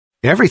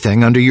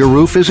Everything under your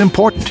roof is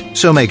important,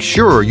 so make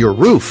sure your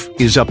roof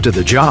is up to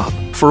the job.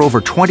 For over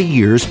 20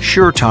 years,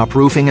 SureTop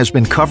Roofing has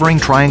been covering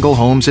Triangle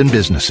homes and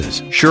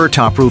businesses.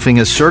 SureTop Roofing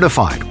is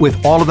certified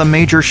with all of the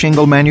major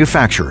shingle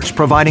manufacturers,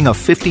 providing a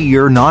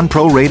 50-year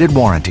non-prorated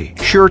warranty.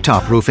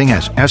 SureTop Roofing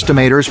has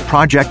estimators,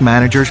 project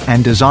managers,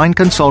 and design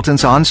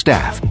consultants on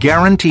staff,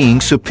 guaranteeing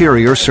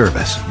superior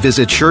service.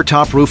 Visit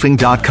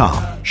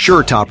SureTopRoofing.com.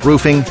 SureTop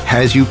Roofing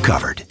has you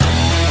covered.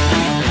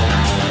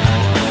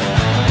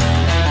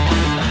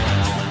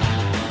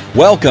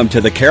 Welcome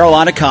to the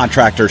Carolina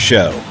Contractor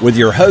Show with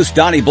your host,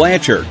 Donnie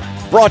Blanchard,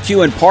 brought to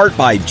you in part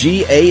by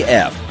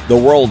GAF, the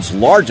world's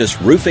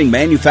largest roofing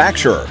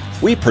manufacturer.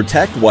 We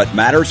protect what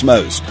matters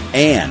most.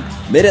 And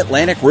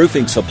Mid-Atlantic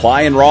Roofing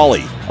Supply in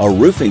Raleigh, a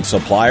roofing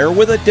supplier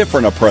with a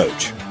different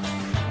approach.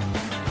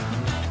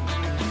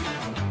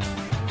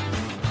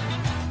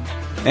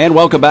 And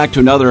welcome back to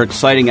another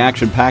exciting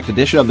action-packed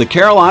edition of the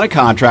Carolina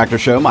Contractor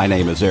Show. My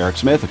name is Eric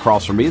Smith.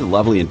 Across from me, the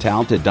lovely and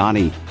talented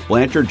Donnie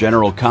Blanchard,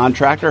 general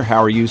contractor.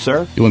 How are you,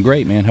 sir? Doing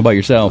great, man. How about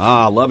yourself?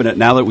 Loving it.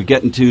 Now that we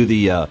get into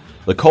the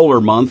colder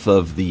month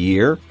of the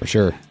year. For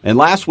sure. And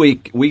last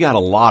week, we got a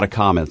lot of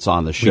comments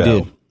on the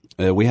show. We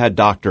did. We had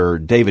Dr.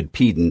 David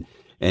Peden,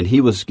 and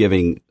he was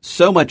giving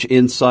so much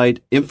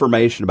insight,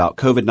 information about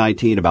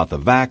COVID-19, about the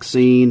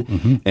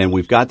vaccine, and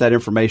we've got that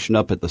information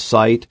up at the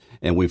site,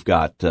 and we've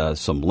got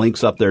some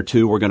links up there,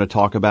 too, we're going to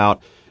talk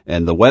about.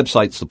 And the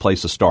website's the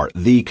place to start,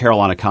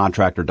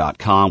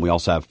 thecarolinacontractor.com. We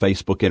also have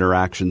Facebook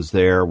interactions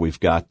there. We've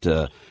got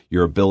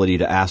your ability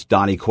to ask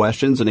Donnie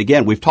questions. And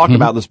again, we've talked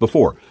about this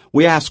before.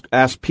 We ask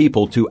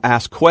people to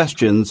ask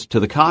questions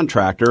to the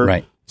contractor.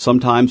 Right.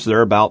 Sometimes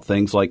they're about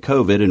things like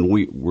COVID, and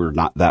we're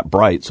not that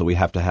bright, so we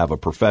have to have a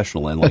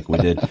professional in like we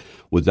did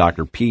with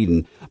Dr.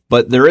 Peden.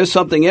 But there is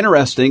something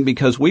interesting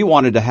because we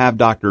wanted to have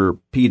Dr.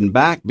 Peden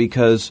back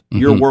because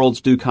your worlds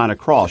do kind of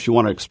cross. You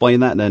want to explain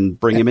that and then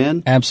bring him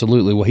in?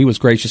 Absolutely. Well, he was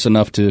gracious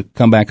enough to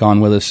come back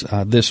on with us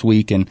this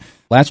week, and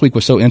last week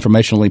was so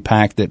informationally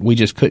packed that we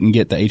just couldn't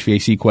get the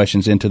HVAC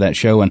questions into that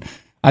show, and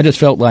I just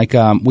felt like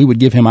we would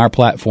give him our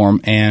platform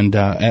and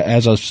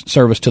as a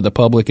service to the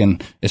public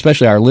and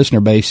especially our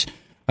listener base.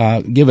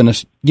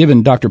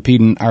 Giving Dr.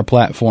 Peden our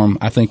platform,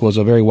 I think, was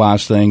a very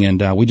wise thing,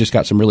 and we just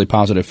got some really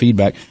positive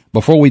feedback.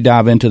 Before we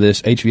dive into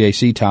this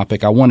HVAC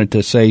topic, I wanted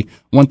to say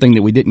one thing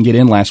that we didn't get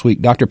in last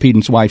week. Dr.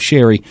 Peden's wife,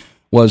 Sherry,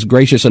 was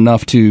gracious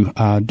enough to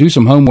do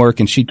some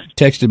homework, and she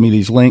texted me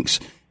these links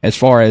as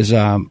far as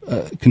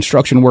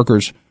construction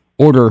workers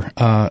order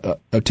to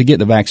get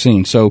the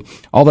vaccine. So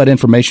all that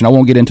information, I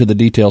won't get into the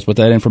details, but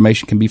that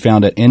information can be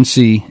found at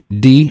ncdhhs.gov.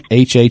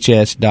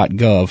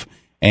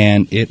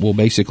 And it will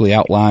basically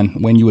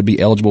outline when you would be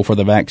eligible for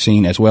the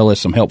vaccine, as well as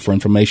some helpful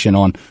information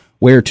on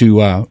where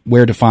to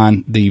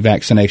find the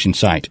vaccination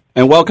site.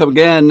 And welcome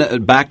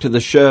again back to the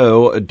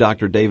show,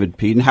 Dr. David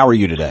Peden. How are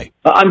you today?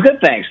 I'm good,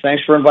 thanks.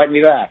 Thanks for inviting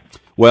me back.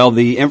 Well,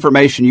 the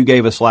information you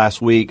gave us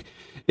last week,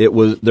 there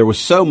was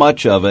so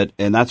much of it,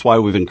 and that's why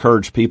we've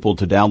encouraged people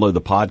to download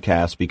the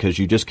podcast, because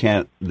you just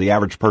can't, the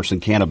average person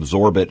can't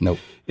absorb it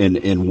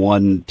in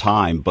one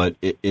time. But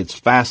it's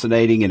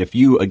fascinating, and if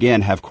you,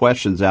 again, have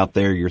questions out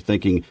there, you're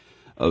thinking,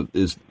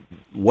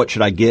 what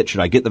should I get?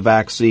 Should I get the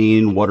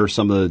vaccine? What are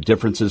some of the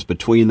differences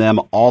between them?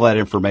 All that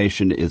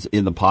information is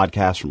in the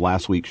podcast from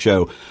last week's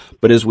show.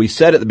 But as we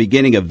said at the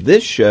beginning of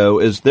this show,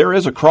 there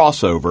is a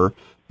crossover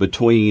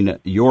between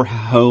your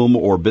home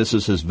or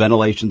business's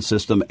ventilation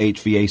system,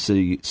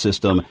 HVAC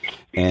system,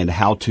 and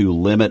how to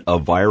limit a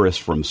virus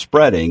from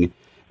spreading.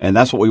 And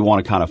that's what we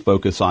want to kind of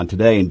focus on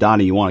today. And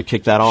Donnie, you want to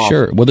kick that off?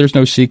 Sure. Well, there's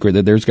no secret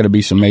that there's going to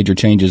be some major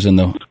changes in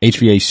the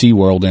HVAC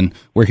world, and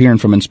we're hearing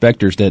from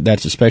inspectors that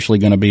that's especially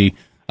going to be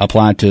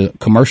applied to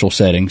commercial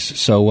settings.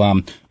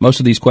 So most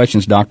of these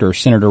questions, Doctor, are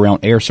centered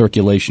around air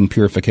circulation,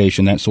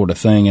 purification, that sort of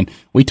thing. And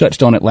we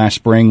touched on it last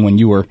spring when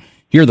you were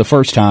here the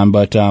first time,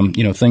 but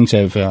things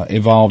have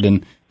evolved,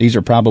 and these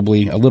are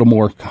probably a little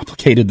more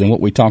complicated than what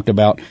we talked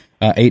about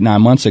 8-9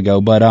 months ago.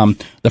 But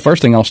the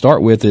first thing I'll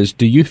start with is,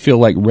 do you feel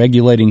like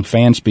regulating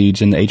fan speeds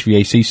in the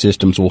HVAC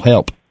systems will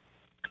help?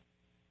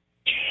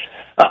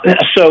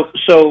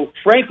 So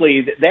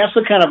frankly, that's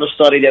the kind of a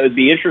study that would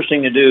be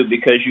interesting to do,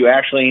 because you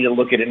actually need to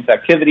look at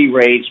infectivity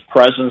rates,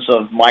 presence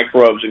of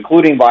microbes,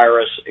 including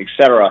virus, et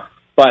cetera.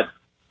 But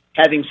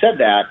having said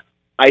that,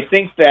 I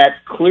think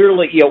that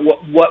clearly,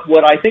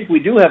 what I think we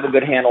do have a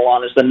good handle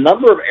on is the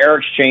number of air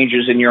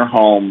exchanges in your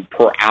home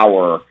per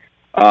hour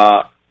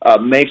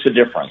makes a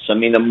difference. I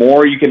mean, the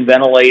more you can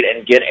ventilate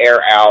and get air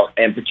out,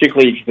 and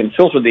particularly if you can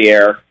filter the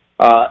air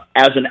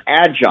as an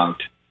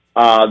adjunct,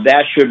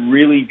 that should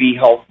really be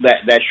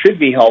that should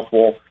be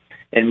helpful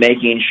in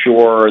making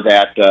sure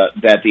that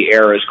the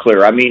air is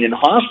clear. I mean, in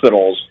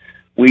hospitals,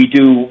 we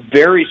do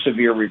very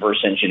severe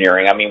reverse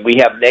engineering. I mean, we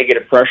have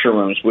negative pressure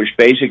rooms, which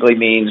basically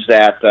means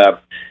that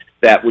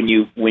when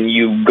you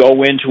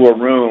go into a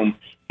room,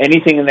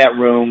 anything in that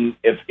room,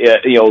 if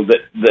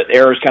the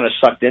air is kind of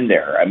sucked in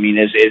there. I mean,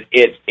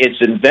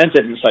 it's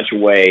invented in such a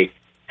way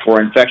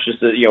for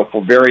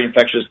very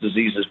infectious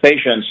diseases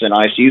patients in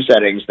ICU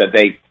settings that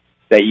they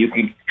that you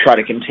can try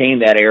to contain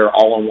that air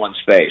all in one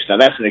space. Now,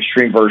 that's an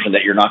extreme version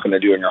that you're not going to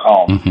do in your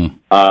home,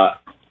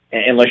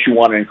 unless you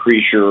want to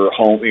increase your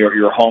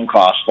home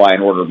costs by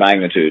an order of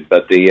magnitude.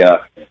 But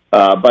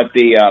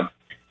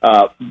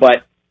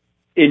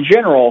in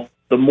general,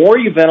 the more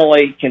you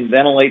can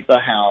ventilate the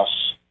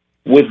house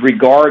with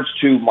regards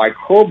to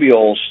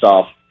microbial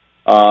stuff,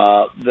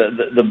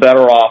 the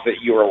better off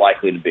you are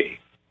likely to be.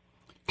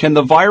 Can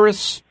the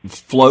virus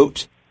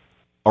float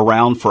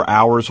around for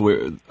hours?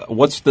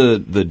 What's the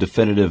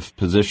definitive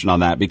position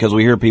on that? Because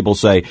we hear people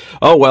say,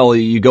 "Oh, well,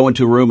 you go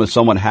into a room and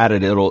someone had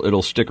it,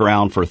 it'll stick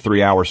around for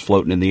 3 hours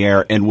floating in the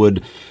air." And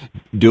would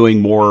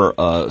doing more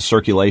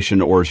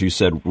circulation, or as you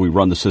said, we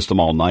run the system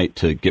all night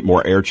to get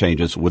more air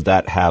changes, would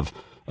that have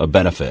a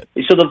benefit?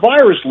 So the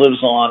virus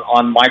lives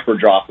on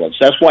microdroplets.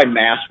 That's why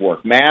masks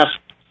work. Masks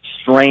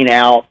strain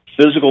out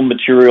physical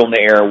material in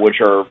the air,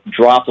 which are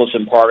droplets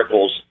and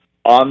particles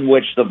on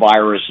which the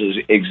virus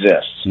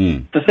exists.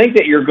 To think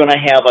that you're going to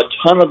have a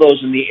ton of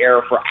those in the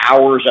air for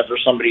hours after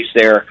somebody's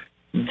there,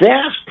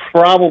 that's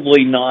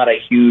probably not a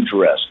huge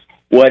risk.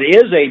 What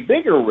is a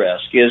bigger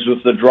risk is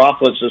if the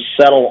droplets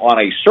settle on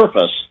a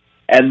surface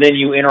and then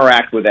you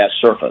interact with that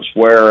surface,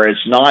 where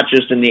it's not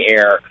just in the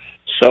air.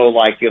 So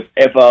like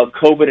if a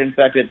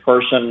COVID-infected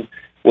person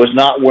was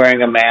not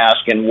wearing a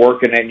mask and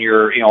working in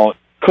your,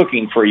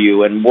 cooking for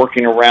you and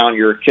working around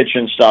your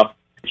kitchen stuff,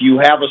 if you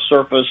have a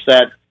surface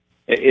that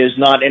is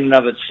not in and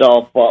of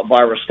itself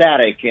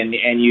virustatic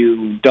and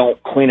you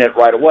don't clean it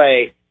right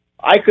away,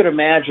 I could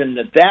imagine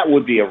that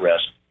would be a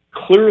risk.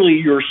 Clearly,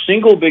 your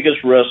single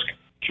biggest risk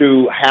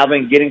to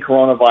getting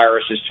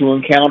coronavirus is to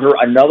encounter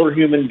another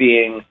human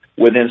being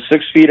within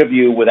 6 feet of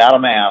you without a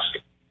mask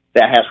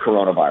that has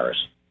coronavirus.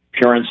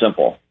 Pure and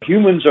simple.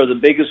 Humans are the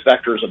biggest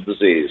vectors of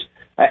disease.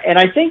 And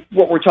I think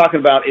what we're talking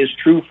about is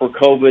true for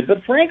COVID,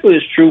 but frankly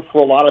is true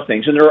for a lot of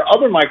things. And there are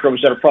other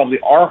microbes that probably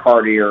are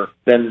hardier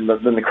than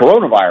the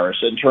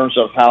coronavirus in terms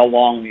of how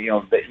long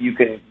that you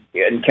can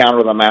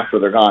encounter them after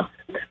they're gone.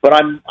 But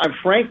I'm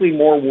frankly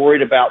more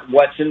worried about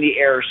what's in the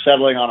air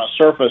settling on a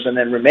surface and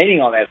then remaining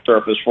on that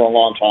surface for a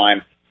long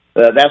time.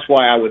 That's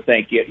why I would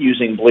think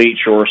using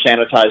bleach or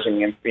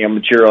sanitizing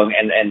material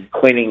and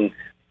cleaning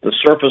the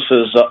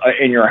surfaces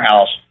in your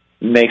house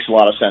makes a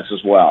lot of sense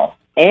as well.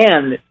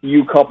 And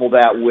you couple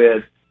that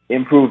with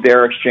improved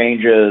air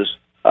exchanges,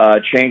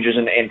 changes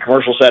in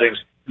commercial settings.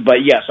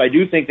 But yes, I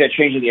do think that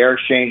changing the air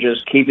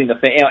exchanges, keeping the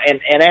fan,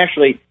 and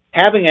actually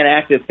having an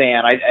active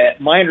fan.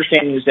 My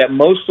understanding is that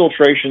most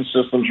filtration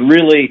systems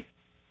really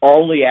are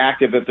only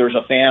active if there's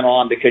a fan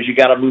on, because you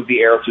got to move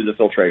the air through the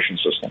filtration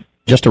system.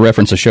 Just to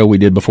reference a show we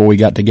did before we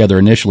got together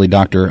initially,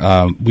 Doctor,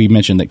 we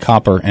mentioned that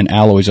copper and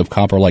alloys of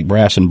copper like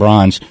brass and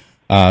bronze,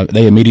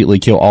 they immediately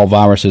kill all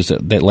viruses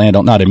that land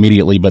on, not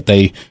immediately, but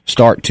they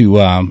start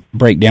to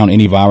break down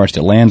any virus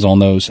that lands on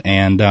those.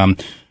 And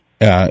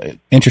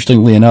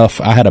interestingly enough,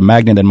 I had a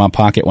magnet in my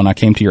pocket when I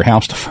came to your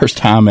house the first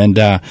time, and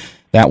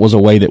that was a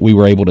way that we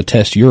were able to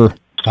test your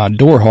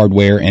door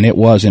hardware, and it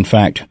was, in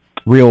fact,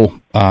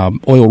 real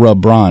oil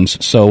rub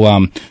bronze. So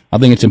I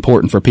think it's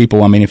important for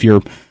people. I mean, if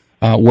you're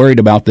worried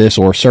about this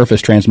or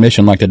surface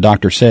transmission, like the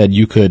doctor said,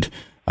 you could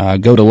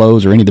go to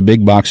Lowe's or any of the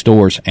big box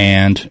stores,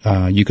 and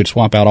you could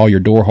swap out all your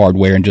door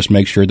hardware and just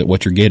make sure that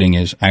what you're getting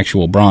is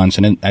actual bronze.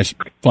 And that's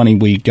funny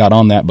we got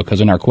on that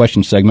because in our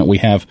question segment we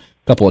have a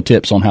couple of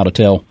tips on how to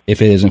tell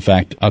if it is in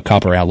fact a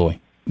copper alloy.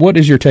 What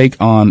is your take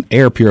on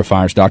air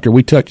purifiers, Doctor?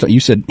 You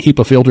said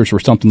HEPA filters were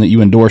something that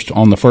you endorsed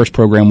on the first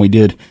program we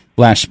did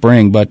last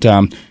spring, but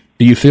do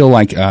you feel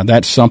like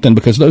that's something,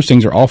 because those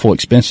things are awful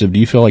expensive, do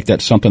you feel like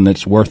that's something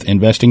that's worth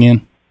investing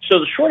in? So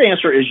the short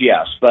answer is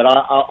yes, but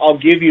I'll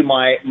give you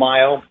my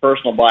own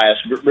personal bias.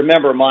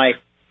 Remember,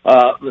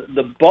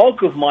 the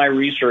bulk of my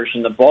research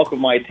and the bulk of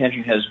my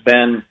attention has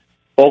been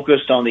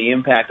focused on the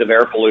impact of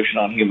air pollution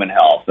on human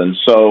health. And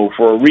so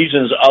for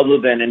reasons other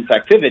than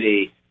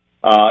infectivity,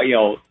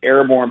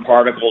 airborne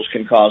particles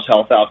can cause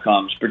health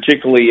outcomes,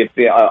 particularly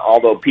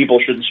although people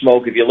shouldn't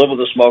smoke. If you live with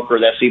a smoker,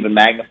 that's even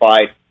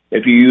magnified.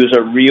 If you use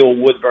a real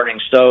wood-burning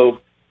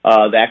stove,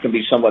 that can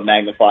be somewhat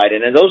magnified.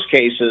 And in those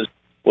cases,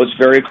 what's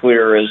very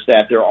clear is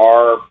that there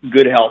are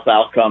good health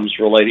outcomes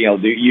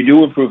related. You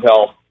do improve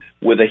health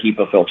with a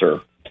HEPA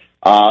filter.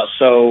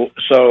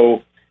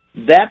 So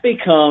that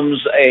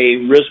becomes a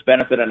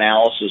risk-benefit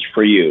analysis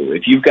for you.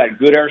 If you've got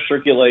good air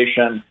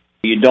circulation,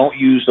 you don't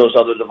use those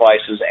other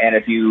devices, and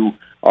if you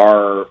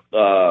are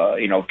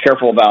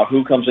careful about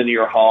who comes into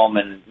your home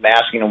and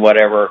masking and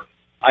whatever,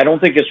 I don't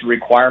think it's a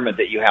requirement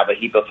that you have a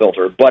HEPA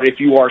filter. But if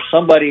you are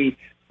somebody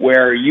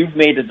where you've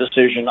made a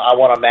decision, I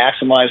want to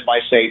maximize my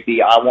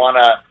safety, I want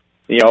to,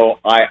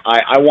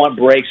 I want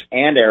brakes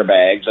and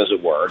airbags, as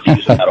it were, to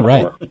use a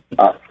metaphor.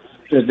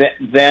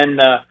 Then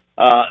a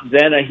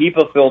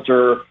HEPA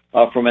filter,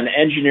 from an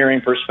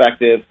engineering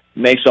perspective,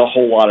 makes a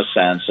whole lot of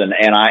sense, and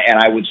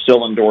I would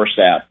still endorse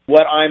that.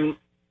 What I'm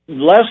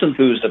less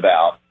enthused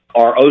about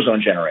are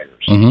ozone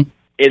generators. Mm-hmm.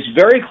 It's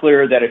very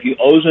clear that if you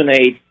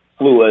ozonate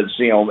fluids,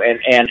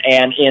 and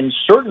in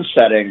certain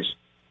settings,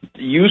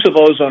 use of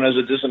ozone as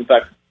a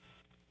disinfectant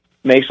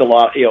makes a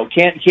lot,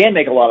 can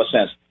make a lot of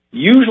sense.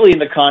 Usually in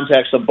the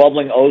context of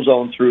bubbling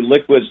ozone through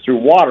liquids through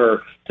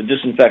water to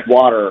disinfect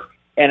water.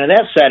 And in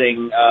that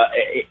setting,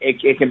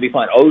 it can be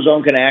fine.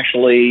 Ozone can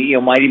actually,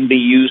 might even be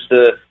used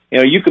to,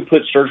 you could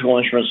put surgical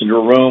instruments into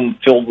a room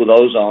filled with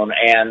ozone,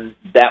 and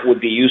that would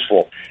be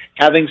useful.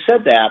 Having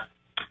said that,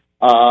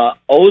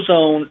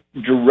 ozone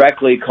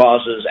directly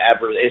causes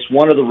it's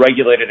one of the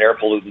regulated air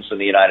pollutants in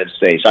the United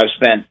States. I've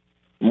spent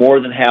more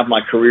than half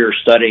my career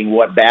studying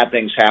what bad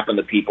things happen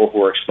to people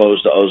who are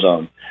exposed to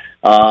ozone.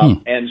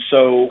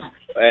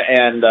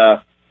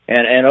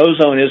 And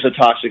ozone is a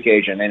toxic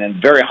agent, and in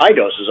very high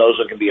doses,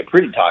 ozone can be a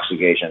pretty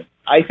toxic agent.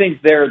 I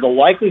think the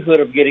likelihood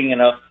of getting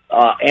enough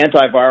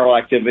antiviral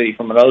activity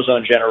from an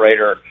ozone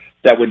generator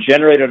that would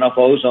generate enough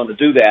ozone to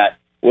do that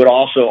would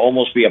also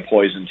almost be a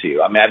poison to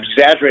you. I mean, I'm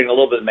exaggerating a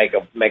little bit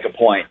to make a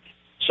point.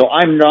 So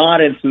I'm not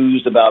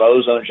enthused about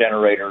ozone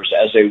generators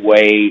as a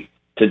way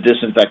to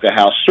disinfect a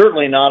house.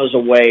 Certainly not as a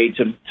way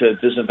to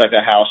disinfect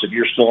a house if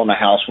you're still in the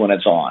house when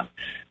it's on.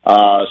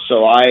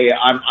 So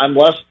I'm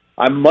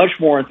much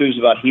more enthused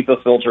about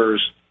HEPA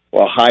filters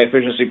or high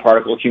efficiency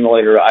particle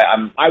accumulator.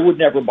 I would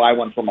never buy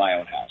one for my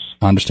own house.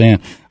 I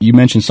understand. You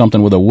mentioned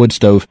something with a wood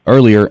stove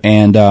earlier,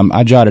 and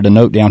I jotted a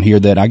note down here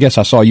that I guess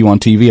I saw you on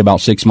TV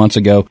about 6 months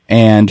ago,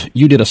 and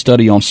you did a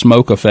study on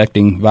smoke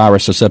affecting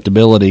virus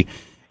susceptibility.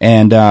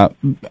 And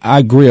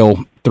I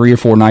grill 3 or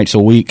 4 nights a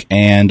week,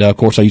 and of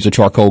course I use a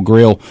charcoal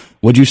grill.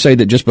 Would you say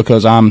that just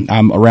because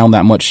I'm around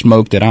that much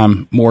smoke that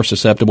I'm more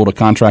susceptible to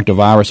contract a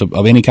virus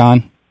of any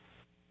kind?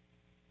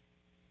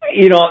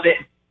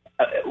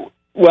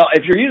 Well,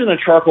 if you're using a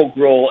charcoal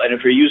grill and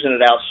if you're using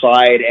it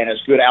outside and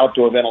it's good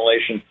outdoor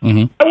ventilation,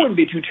 I wouldn't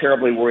be too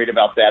terribly worried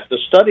about that. The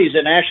studies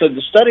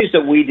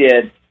that we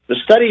did, the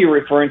study you're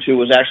referring to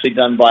was actually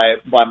done by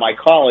my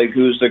colleague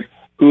who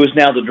is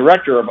now the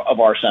director of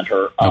our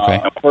center.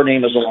 Okay. Her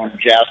name is Alana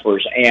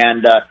Jaspers,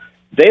 and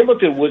they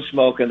looked at wood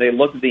smoke and they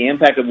looked at the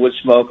impact of wood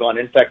smoke on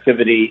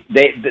infectivity.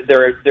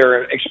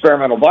 Their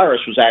experimental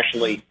virus was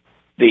actually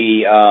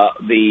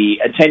the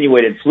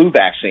attenuated flu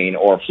vaccine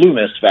or flu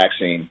mist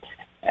vaccine.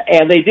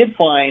 And they did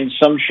find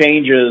some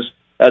changes.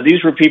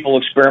 These were people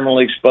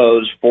experimentally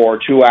exposed for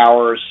 2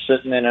 hours,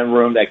 sitting in a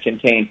room that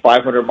contained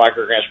 500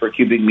 micrograms per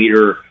cubic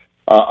meter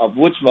of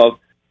wood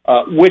smoke,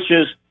 which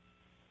is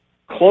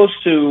close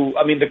to,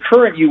 the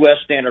current U.S.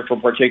 standard for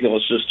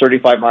particulates is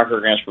 35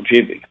 micrograms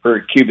per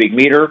cubic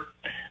meter.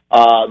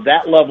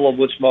 That level of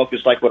wood smoke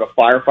is like what a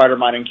firefighter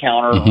might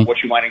encounter, or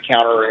what you might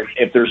encounter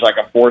if there's like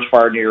a forest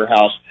fire near your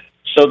house.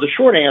 So the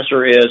short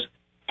answer is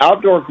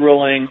outdoor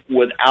grilling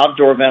with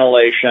outdoor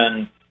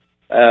ventilation,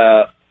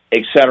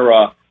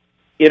 etc.,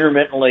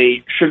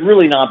 intermittently should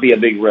really not be a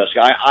big risk.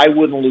 I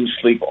wouldn't lose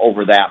sleep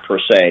over that per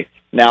se.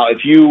 Now,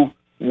 if you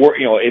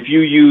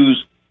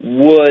use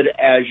wood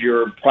as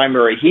your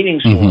primary heating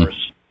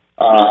source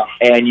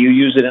and you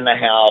use it in the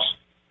house,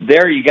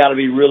 there you got to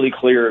be really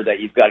clear that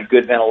you've got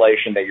good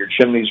ventilation, that your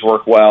chimneys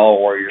work well,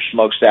 or your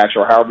smokestacks,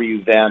 or however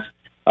you vent,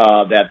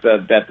 that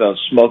the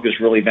smoke is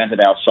really vented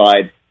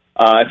outside.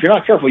 If you're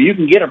not careful, you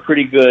can get a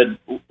pretty good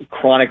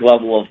chronic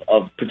level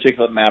of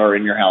particulate matter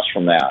in your house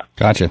from that.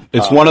 Gotcha.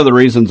 It's one of the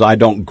reasons I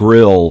don't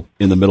grill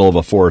in the middle of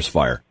a forest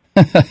fire,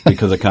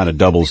 because it kind of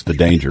doubles the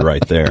danger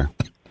right there.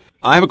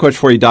 I have a question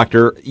for you,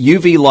 Doctor.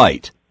 UV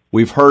light.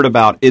 We've heard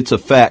about its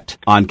effect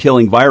on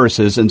killing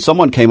viruses, and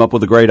someone came up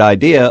with a great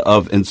idea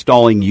of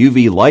installing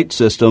UV light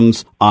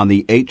systems on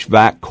the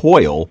HVAC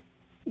coil.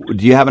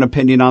 Do you have an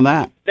opinion on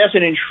that? That's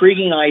an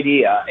intriguing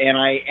idea, and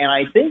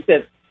I think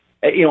that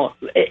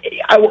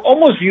I will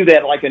almost view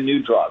that like a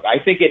new drug. I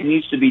think it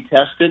needs to be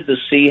tested to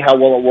see how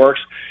well it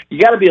works. You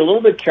got to be a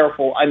little bit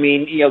careful.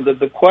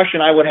 The question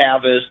I would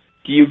have is,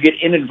 do you get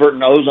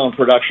inadvertent ozone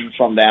production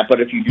from that?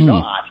 But if you do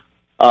not,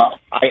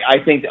 I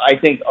think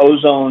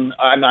ozone.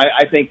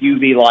 I think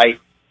UV light,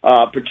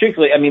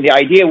 particularly. The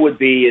idea would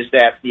be is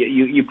that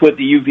you put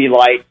the UV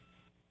light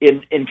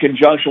in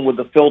conjunction with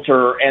the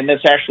filter, and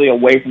that's actually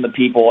away from the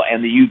people,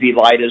 and the UV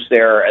light is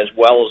there as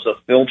well as the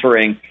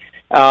filtering.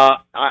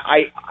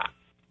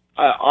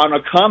 On a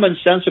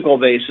commonsensical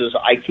basis,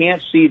 I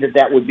can't see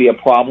that would be a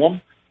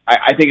problem.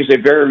 I think it's a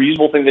very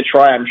reasonable thing to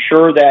try. I'm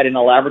sure that in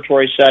a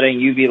laboratory setting,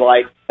 UV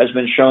light has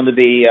been shown to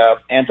be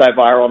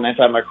antiviral and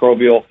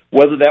antimicrobial.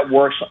 Whether that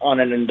works on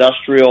an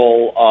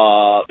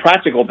industrial,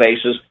 practical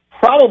basis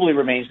probably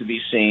remains to be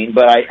seen.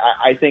 But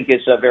I think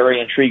it's a very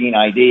intriguing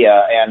idea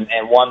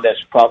and one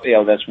that's probably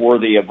that's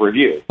worthy of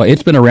review. Well,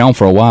 it's been around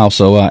for a while,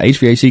 so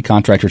HVAC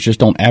contractors just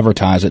don't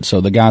advertise it. So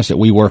the guys that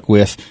we work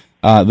with,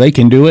 they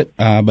can do it,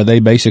 but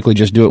they basically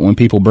just do it when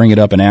people bring it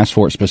up and ask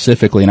for it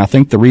specifically. And I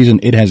think the reason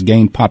it has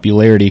gained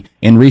popularity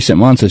in recent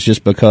months is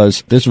just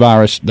because this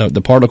virus,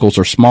 the particles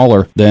are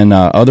smaller than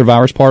other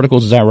virus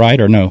particles. Is that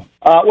right or no?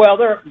 Well,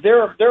 they're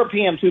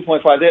PM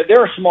 2.5.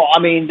 They're small.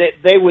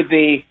 They would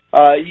be.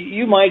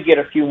 You might get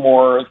a few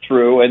more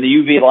through, and the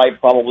UV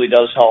light probably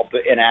does help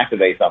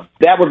inactivate them.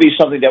 That would be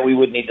something that we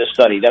would need to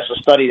study. That's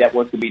a study that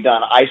would be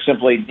done. I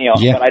simply,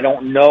 but I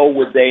don't know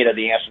with data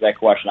the answer to that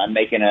question. I'm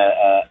making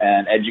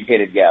an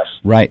educated guess.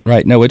 Right.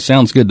 No, it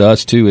sounds good to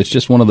us too. It's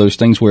just one of those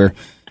things where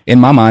in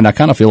my mind, I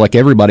kind of feel like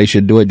everybody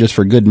should do it just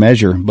for good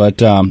measure,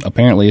 but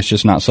apparently it's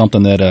just not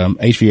something that a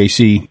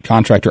HVAC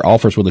contractor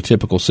offers with a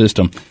typical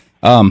system.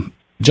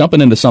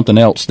 Jumping into something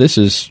else, this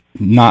is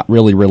not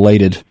really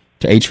related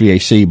to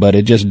HVAC, but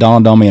it just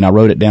dawned on me, and I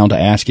wrote it down to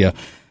ask you.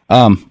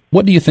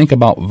 What do you think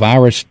about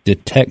virus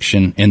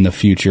detection in the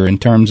future in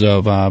terms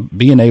of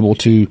being able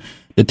to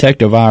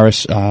detect a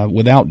virus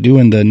without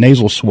doing the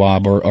nasal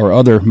swab or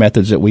other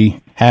methods that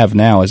we have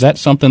now? Is that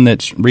something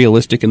that's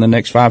realistic in the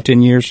next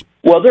 5-10 years?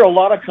 Well, there are a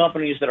lot of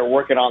companies that are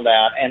working on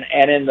that,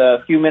 and in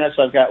the few minutes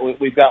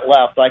we've got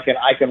left, I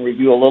can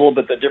review a little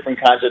bit the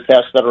different kinds of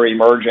tests that are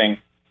emerging.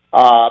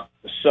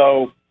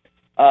 So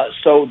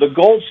the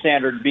gold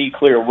standard, be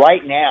clear,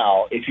 right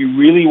now, if you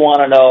really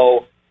want to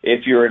know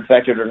if you're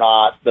infected or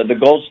not, the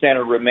gold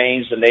standard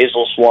remains the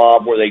nasal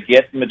swab, where they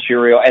get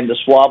material, and the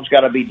swab's got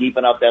to be deep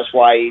enough. That's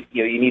why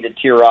you need to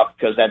tear up,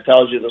 because that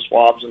tells you the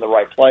swab's in the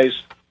right place.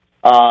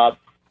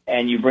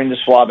 And you bring the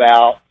swab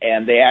out,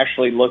 and they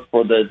actually look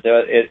for the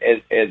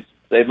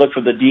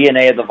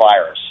DNA of the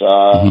virus.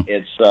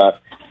 It's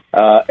a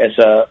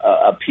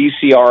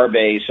PCR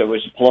based, so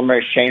it's a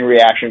polymerase chain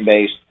reaction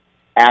based,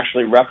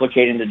 actually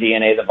replicating the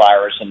DNA of the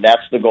virus, and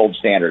that's the gold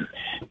standard.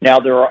 Now,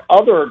 there are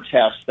other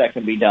tests that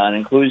can be done,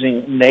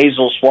 including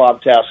nasal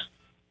swab tests,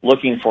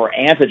 looking for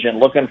antigen,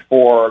 looking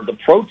for the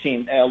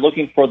protein,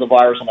 looking for the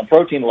virus on the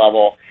protein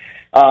level.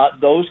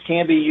 Those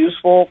can be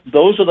useful.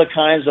 Those are the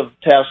kinds of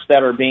tests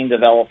that are being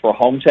developed for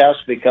home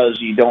tests, because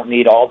you don't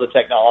need all the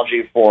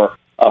technology for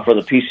the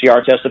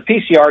PCR test. The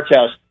PCR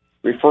test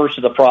refers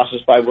to the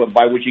process by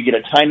which you get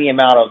a tiny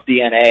amount of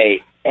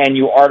DNA, and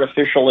you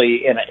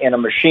artificially, in a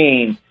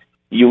machine,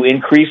 you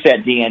increase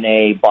that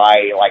DNA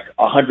by like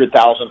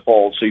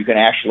 100,000-fold, so you can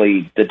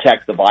actually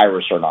detect the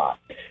virus or not.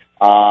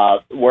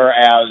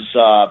 Whereas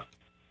the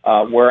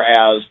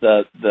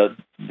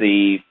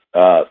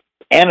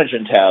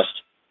antigen test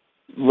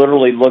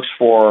literally looks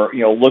for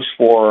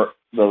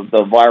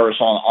the virus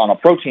on a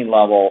protein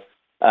level,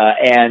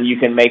 and you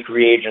can make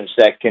reagents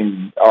that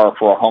are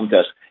for a home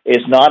test.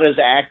 It's not as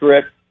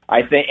accurate,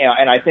 I think,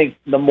 and I think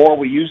the more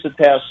we use the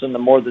tests and the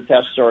more the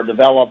tests are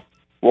developed,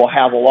 we'll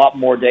have a lot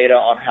more data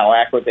on how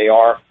accurate they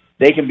are.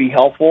 They can be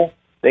helpful.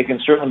 They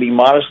can certainly be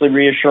modestly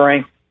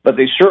reassuring, but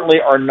they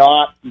certainly are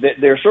not.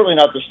 They're certainly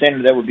not the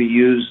standard that would be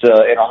used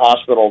in a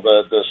hospital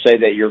to say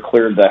that you're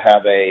cleared to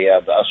have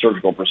a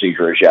surgical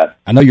procedure as yet.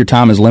 I know your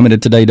time is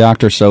limited today,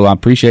 Doctor, so I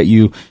appreciate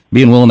you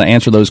being willing to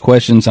answer those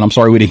questions, and I'm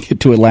sorry we didn't get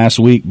to it last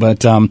week,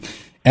 but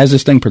as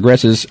this thing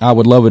progresses, I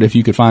would love it if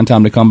you could find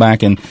time to come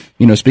back and,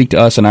 speak to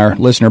us and our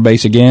listener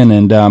base again.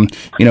 And,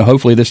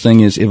 hopefully this thing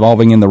is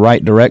evolving in the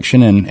right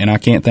direction. And I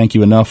can't thank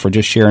you enough for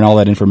just sharing all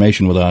that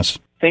information with us.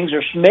 Things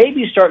are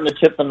maybe starting to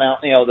tip the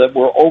mountain, that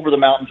we're over the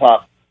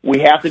mountaintop. We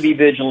have to be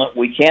vigilant.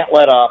 We can't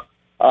let up.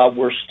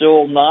 We're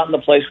still not in the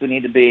place we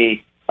need to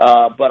be.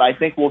 But I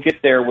think we'll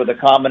get there with a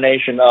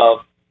combination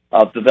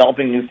of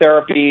developing new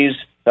therapies,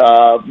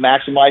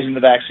 maximizing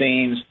the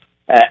vaccines,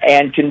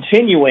 and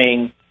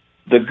continuing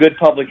the good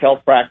public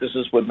health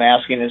practices with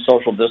masking and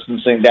social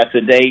distancing that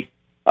to date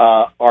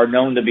are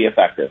known to be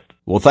effective.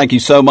 Well, thank you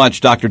so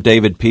much, Dr.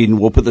 David Peden.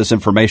 We'll put this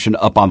information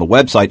up on the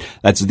website.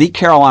 That's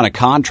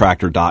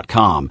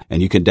thecarolinacontractor.com.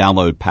 And you can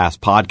download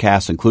past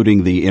podcasts,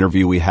 including the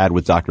interview we had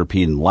with Dr.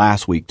 Peden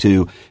last week,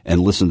 too,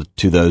 and listen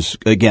to those.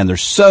 Again,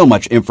 there's so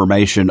much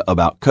information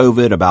about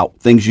COVID, about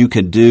things you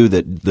can do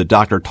that the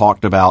doctor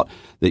talked about,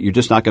 that you're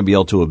just not going to be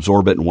able to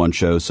absorb it in one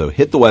show. So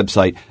hit the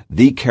website,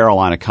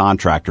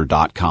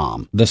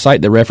 thecarolinacontractor.com. The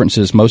site that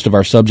references most of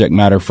our subject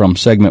matter from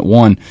segment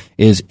 1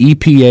 is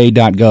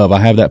epa.gov. I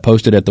have that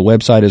posted at the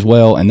website as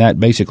well, and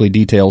that basically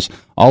details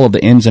all of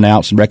the ins and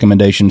outs and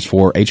recommendations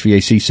for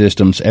HVAC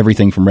systems.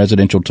 Everything from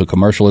residential to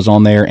commercial is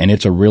on there, and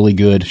it's a really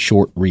good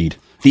short read.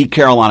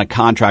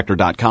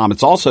 thecarolinacontractor.com.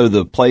 It's also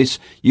the place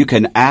you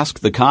can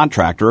ask the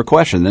contractor a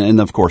question. And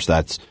of course,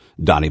 that's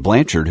Donnie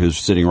Blanchard, who's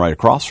sitting right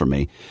across from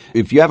me.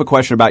 If you have a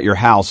question about your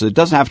house, it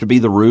doesn't have to be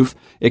the roof.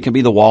 It can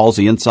be the walls,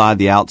 the inside,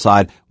 the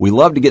outside. We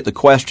love to get the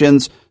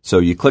questions. So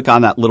you click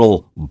on that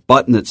little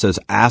button that says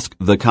Ask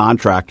the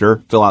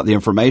Contractor, fill out the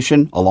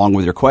information along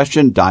with your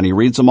question. Donnie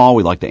reads them all.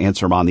 We like to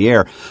answer them on the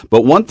air.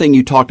 But one thing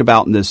you talked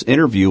about in this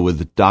interview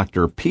with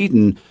Dr.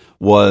 Peden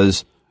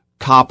was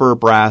copper,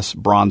 brass,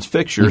 bronze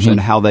fixtures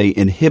and how they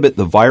inhibit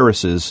the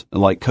viruses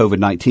like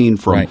COVID-19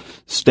 from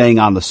staying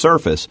on the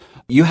surface.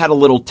 You had a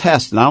little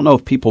test, and I don't know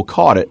if people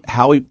caught it.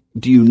 How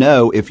do you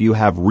know if you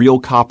have real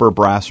copper,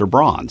 brass, or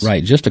bronze?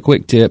 Right. Just a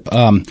quick tip.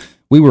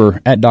 We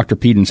were at Dr.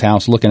 Peden's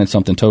house looking at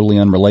something totally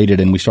unrelated,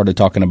 and we started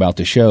talking about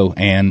the show.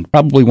 And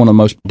probably one of the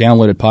most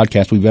downloaded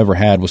podcasts we've ever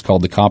had was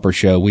called The Copper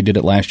Show. We did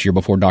it last year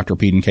before Dr.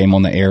 Peden came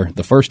on the air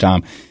the first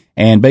time.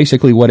 And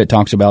basically what it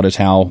talks about is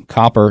how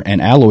copper and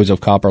alloys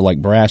of copper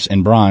like brass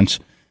and bronze,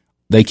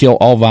 they kill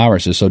all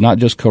viruses. So not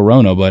just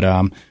corona, but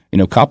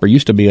copper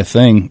used to be a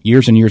thing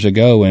years and years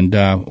ago, and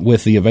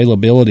with the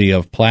availability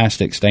of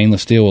plastic,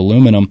 stainless steel,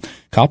 aluminum,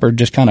 copper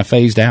just kind of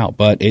phased out,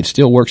 but it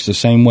still works the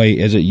same way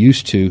as it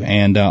used to,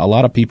 and a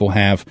lot of people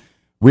have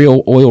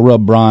real oil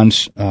rub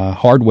bronze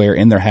hardware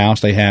in their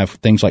house. They have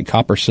things like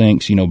copper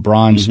sinks,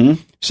 bronze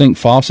sink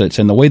faucets.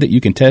 And the way that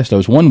you can test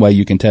those, one way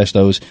you can test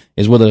those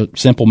is with a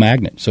simple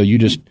magnet. So you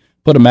just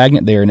put a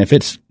magnet there, and if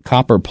it's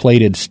copper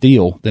plated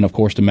steel, then of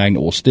course the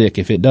magnet will stick.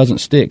 If it doesn't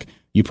stick,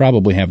 you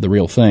probably have the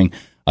real thing.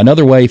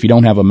 Another way, if you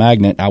don't have a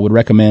magnet, I would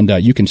recommend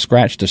you can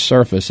scratch the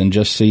surface and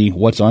just see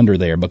what's under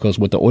there, because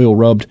with the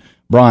oil-rubbed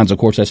bronze, of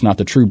course, that's not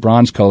the true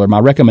bronze color. My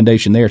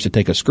recommendation there is to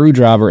take a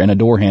screwdriver and a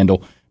door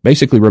handle,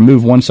 basically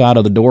remove one side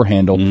of the door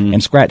handle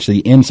and scratch the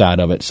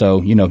inside of it,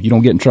 so you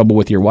don't get in trouble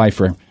with your wife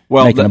for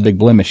making a big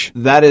blemish.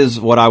 That is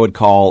what I would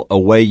call a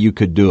way you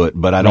could do it,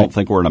 but I don't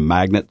think we're in a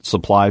magnet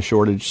supply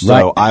shortage,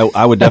 so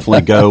I would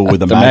definitely go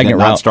with a magnet,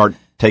 not start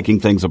taking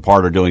things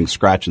apart or doing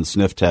scratch and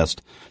sniff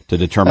test to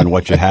determine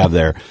what you have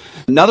there.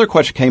 Another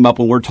question came up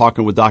when we were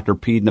talking with Dr.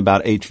 Peden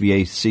about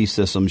HVAC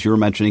systems. You were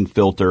mentioning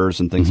filters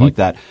and things like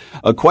that.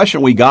 A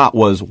question we got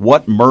was,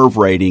 what MERV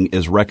rating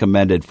is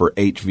recommended for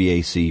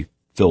HVAC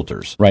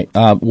filters? Right.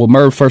 Well,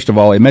 MERV, first of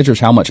all, it measures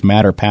how much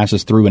matter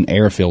passes through an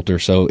air filter.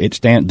 So the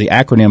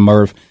acronym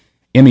MERV,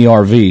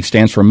 MERV,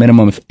 stands for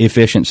Minimum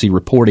Efficiency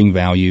Reporting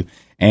Value.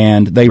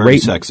 And they Very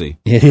sexy.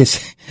 It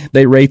is.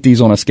 They rate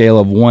these on a scale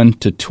of 1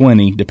 to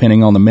 20,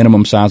 depending on the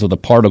minimum size of the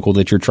particle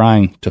that you're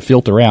trying to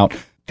filter out.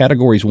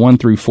 Categories 1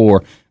 through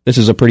 4. This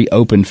is a pretty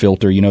open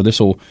filter. This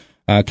will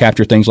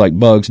capture things like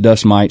bugs,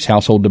 dust mites,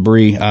 household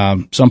debris.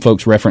 Some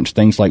folks reference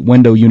things like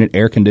window unit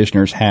air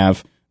conditioners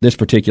have this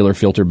particular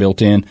filter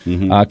built in.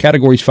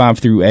 Categories 5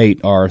 through 8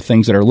 are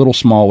things that are a little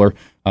smaller.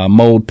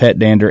 Mold, pet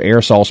dander,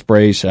 aerosol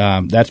sprays.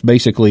 That's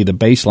basically the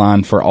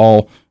baseline for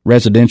all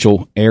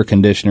residential air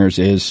conditioners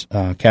is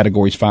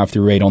categories 5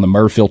 through 8 on the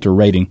MERV filter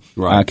rating.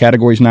 Right.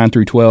 Categories 9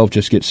 through 12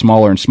 just get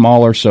smaller and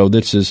smaller. So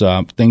this is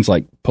things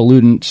like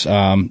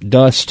pollutants,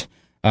 dust.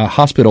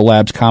 Hospital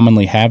labs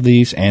commonly have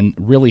these, and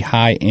really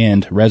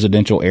high-end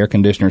residential air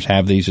conditioners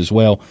have these as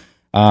well.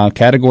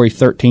 Category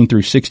 13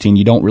 through 16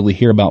 you don't really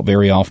hear about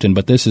very often,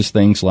 but this is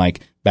things like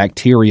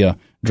bacteria,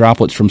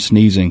 droplets from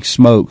sneezing,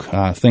 smoke,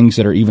 things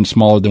that are even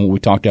smaller than what we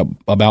talked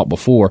about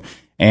before.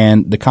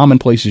 And the common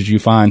places you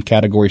find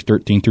categories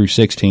 13 through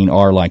 16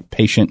 are like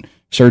patient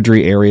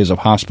surgery areas of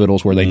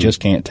hospitals where they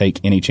just can't take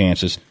any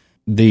chances.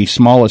 The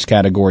smallest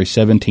category,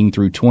 17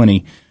 through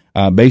 20,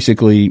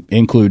 basically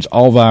includes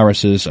all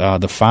viruses,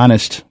 the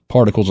finest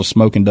particles of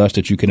smoke and dust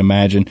that you can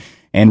imagine.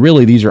 And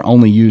really, these are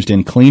only used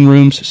in clean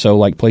rooms, so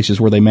like places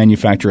where they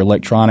manufacture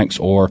electronics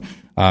or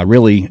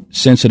really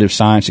sensitive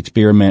science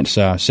experiments.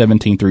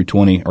 17 through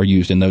 20 are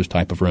used in those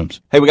type of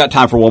rooms. Hey, we got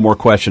time for one more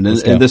question,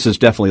 and this is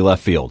definitely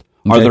left field.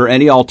 Okay. Are there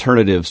any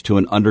alternatives to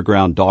an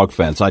underground dog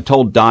fence? I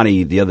told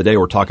Donnie the other day,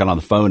 we're talking on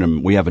the phone,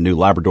 and we have a new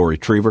Labrador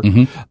Retriever.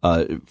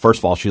 First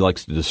of all, she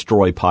likes to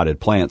destroy potted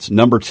plants.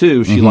 Number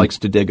two, she likes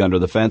to dig under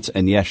the fence.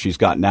 And yes, she's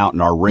gotten out,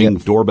 and our Ring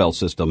doorbell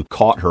system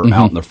caught her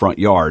out in the front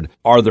yard.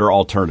 Are there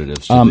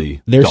alternatives to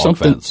the dog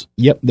fence?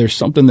 Yep, there's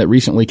something that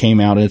recently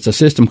came out. It's a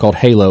system called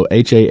Halo,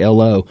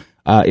 Halo.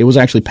 It was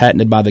actually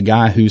patented by the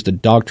guy who's the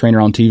dog trainer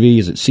on TV.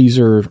 Is it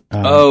Caesar?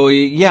 I know who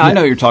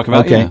you're talking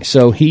about. Okay,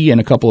 so he and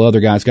a couple other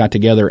guys got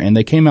together, and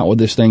they came out with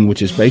this thing,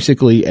 which is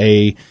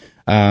basically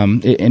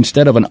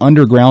instead of an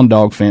underground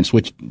dog fence,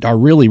 which are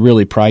really,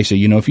 really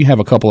pricey. If you have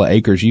a couple of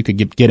acres, you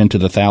could get into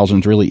the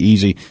thousands really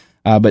easy.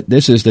 But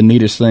this is the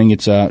neatest thing.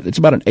 It's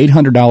about an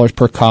 $800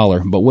 per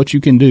collar. But what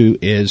you can do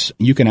is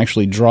you can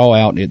actually draw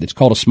out. It's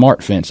called a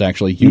smart fence.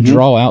 Actually, you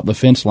draw out the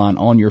fence line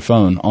on your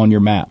phone on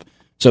your map.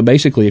 So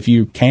basically, if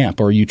you camp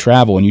or you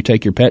travel and you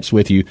take your pets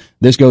with you,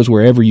 this goes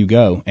wherever you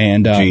go.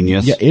 And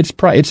genius. Yeah, it's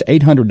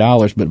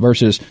 $800, but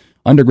versus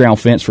underground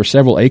fence for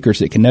several acres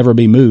that can never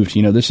be moved.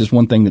 This is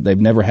one thing that they've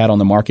never had on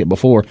the market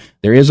before.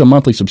 There is a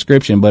monthly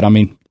subscription, but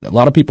a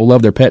lot of people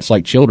love their pets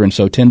like children.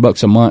 So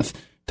 $10 a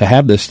month to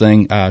have this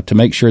thing to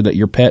make sure that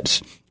your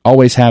pets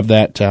always have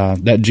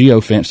that geo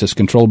fence that's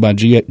controlled by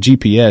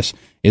GPS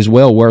is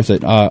well worth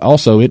it.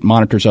 Also, it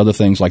monitors other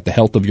things like the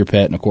health of your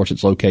pet and, of course,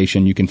 its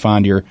location. You can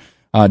find your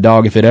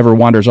dog, if it ever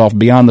wanders off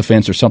beyond the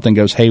fence or something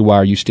goes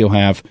haywire, you still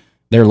have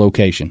their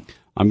location.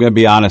 I'm going to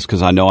be honest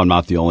because I know I'm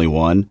not the only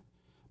one,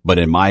 but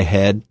in my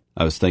head,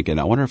 I was thinking,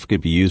 I wonder if it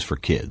could be used for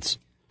kids.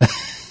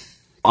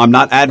 I'm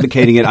not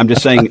advocating it. I'm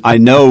just saying I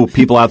know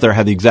people out there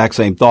have the exact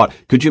same thought.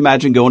 Could you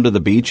imagine going to the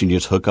beach and you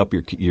just hook up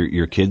your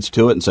kids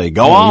to it and say,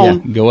 go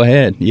on? Yeah, go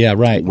ahead. Yeah,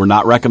 right. We're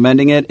not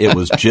recommending it. It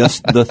was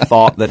just the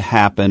thought that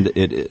happened.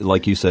 It,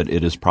 like you said,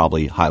 it is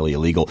probably highly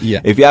illegal.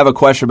 Yeah. If you have a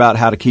question about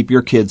how to keep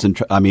your kids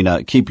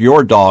keep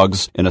your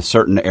dogs in a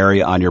certain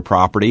area on your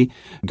property,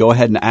 go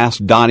ahead and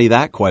ask Donnie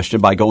that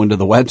question by going to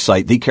the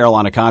website,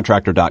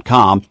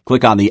 thecarolinacontractor.com.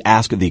 Click on the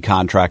Ask the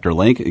Contractor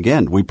link.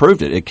 Again, we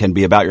proved it. It can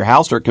be about your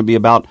house or it can be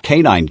about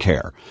canines. canine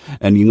care.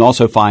 And you can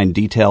also find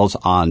details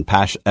on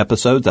past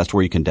episodes. That's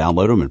where you can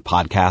download them in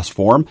podcast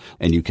form.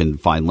 And you can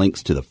find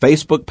links to the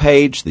Facebook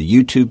page, the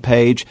YouTube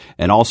page,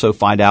 and also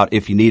find out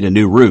if you need a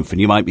new roof.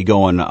 And you might be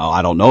going, oh,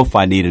 I don't know if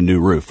I need a new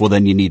roof. Well,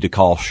 then you need to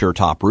call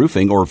SureTop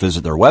Roofing or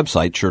visit their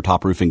website,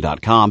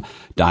 SureTopRoofing.com.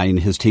 Donnie and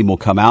his team will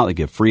come out. They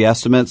give free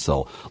estimates.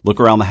 They'll look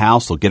around the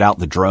house. They'll get out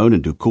the drone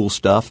and do cool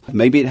stuff.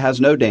 Maybe it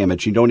has no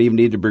damage. You don't even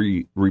need to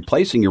be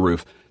replacing your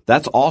roof.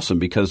 That's awesome,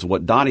 because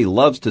what Donnie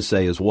loves to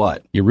say is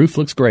what? Your roof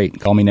looks great.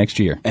 Call me next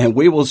year. And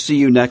we will see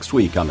you next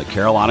week on the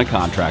Carolina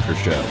Contractor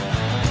Show.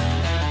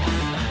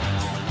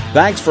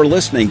 Thanks for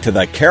listening to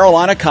the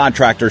Carolina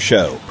Contractor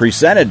Show,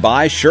 presented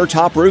by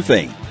SureTop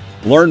Roofing.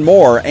 Learn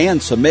more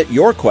and submit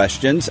your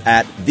questions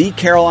at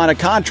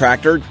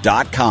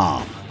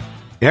thecarolinacontractor.com.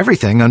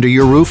 Everything under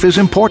your roof is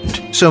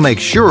important, so make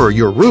sure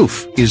your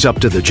roof is up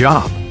to the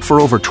job.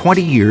 For over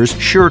 20 years,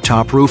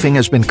 SureTop Roofing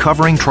has been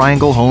covering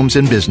Triangle homes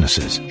and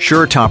businesses.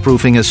 SureTop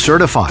Roofing is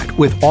certified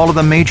with all of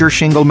the major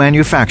shingle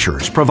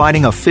manufacturers,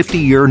 providing a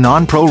 50-year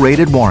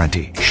non-prorated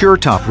warranty.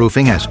 SureTop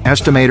Roofing has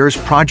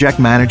estimators, project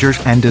managers,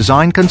 and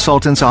design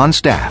consultants on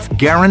staff,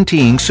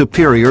 guaranteeing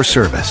superior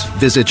service.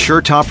 Visit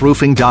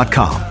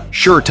SureTopRoofing.com.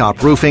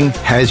 SureTop Roofing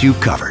has you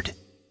covered.